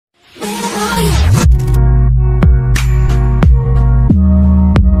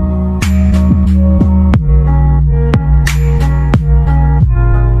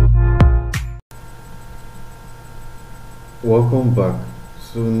welcome back.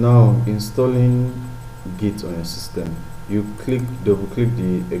 So now installing Git on your system, you double click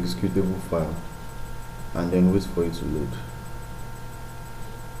the executable file and then wait for it to load.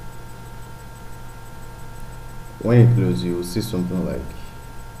 When it loads, you will see something like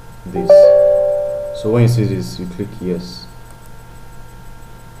this. So when you see this, you click yes.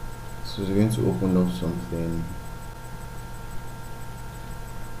 So it's going to open up something.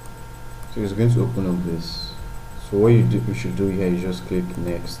 So it's going to open up this. So what you should do here is just click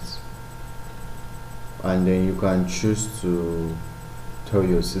next, and then you can choose to tell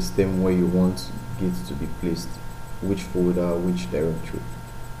your system where you want Git to be placed, which folder, which directory.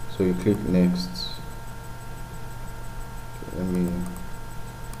 So you click next.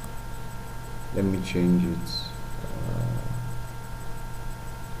 Let me change it.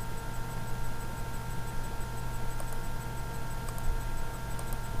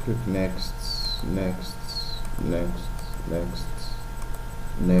 Click next, next, next, next,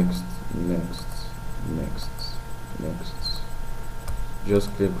 next, next, next, next.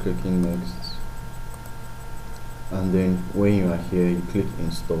 Just keep clicking next, and then when you are here, you click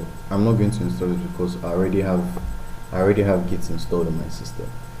install. I'm not going to install it because I already have Git installed on my system.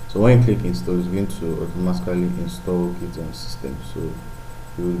 So when you click install, it's going to automatically install Git on your system. So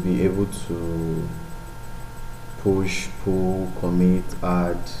you will be able to push, pull, commit,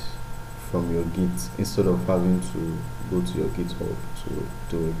 add from your Git instead of having to go to your GitHub to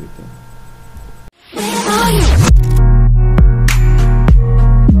do everything.